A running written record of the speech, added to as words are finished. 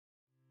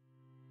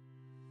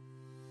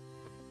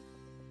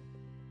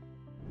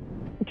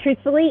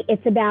Truthfully,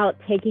 it's about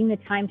taking the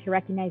time to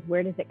recognize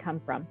where does it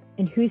come from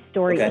and whose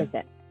story is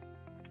it.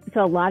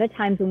 So a lot of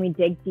times when we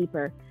dig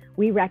deeper,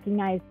 we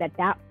recognize that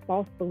that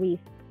false belief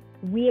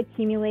we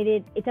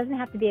accumulated, it doesn't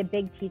have to be a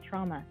big T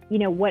trauma. You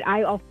know, what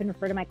I often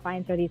refer to my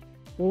clients are these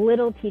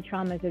little T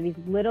traumas or these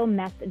little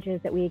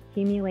messages that we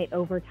accumulate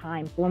over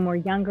time when we're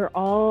younger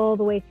all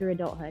the way through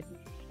adulthood.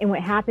 And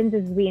what happens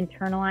is we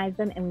internalize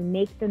them and we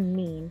make them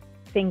mean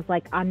things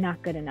like, I'm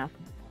not good enough.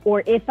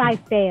 Or if I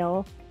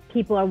fail,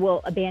 people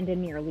will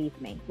abandon me or leave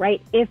me,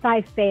 right? If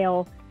I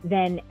fail,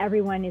 then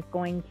everyone is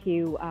going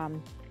to,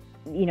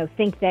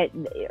 think that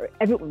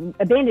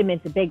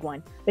abandonment's a big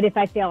one, but if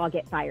I fail, I'll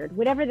get fired,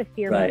 whatever the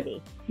fear may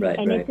be.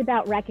 It's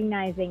about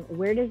recognizing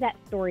where does that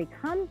story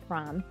come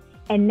from?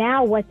 And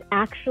now what's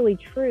actually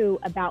true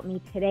about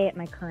me today at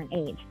my current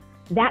age?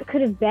 That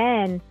could have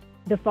been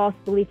the false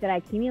belief that I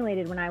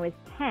accumulated when I was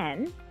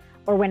 10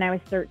 or when I was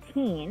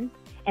 13.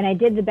 And I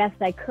did the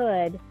best I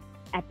could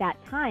at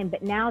that time.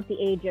 But now at the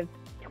age of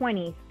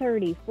 20,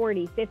 30,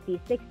 40,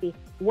 50, 60,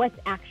 what's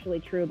actually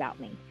true about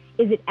me?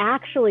 Is it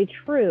actually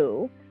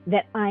true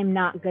that I'm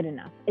not good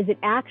enough? Is it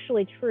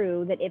actually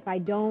true that if I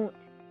don't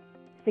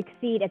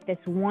succeed at this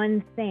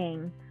one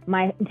thing,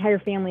 my entire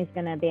family is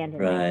going to abandon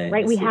me,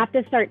 right? We have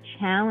to start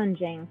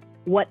challenging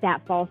what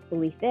that false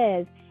belief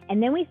is.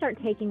 And then we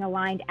start taking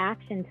aligned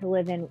action to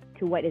live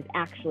into what is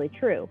actually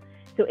true.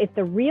 So if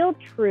the real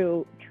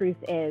truth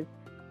is,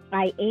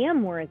 I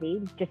am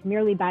worthy just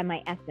merely by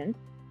my essence,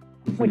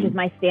 which is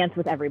my stance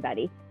with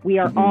everybody. We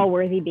are all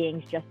worthy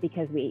beings just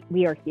because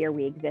we are here,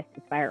 we exist,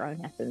 it's by our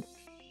own essence.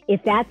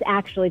 If that's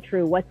actually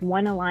true, what's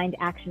one aligned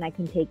action I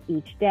can take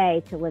each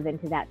day to live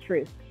into that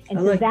truth? And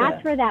so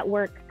that's where that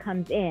work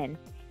comes in,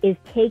 is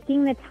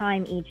taking the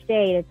time each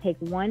day to take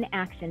one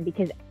action,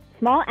 because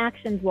small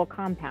actions will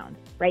compound,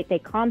 right? They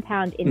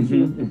compound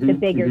into the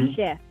bigger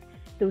shift.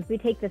 So if we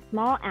take the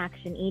small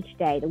action each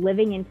day to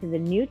living into the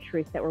new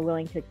truth that we're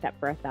willing to accept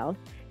for ourselves,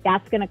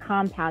 that's going to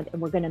compound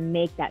and we're going to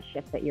make that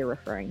shift that you're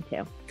referring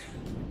to.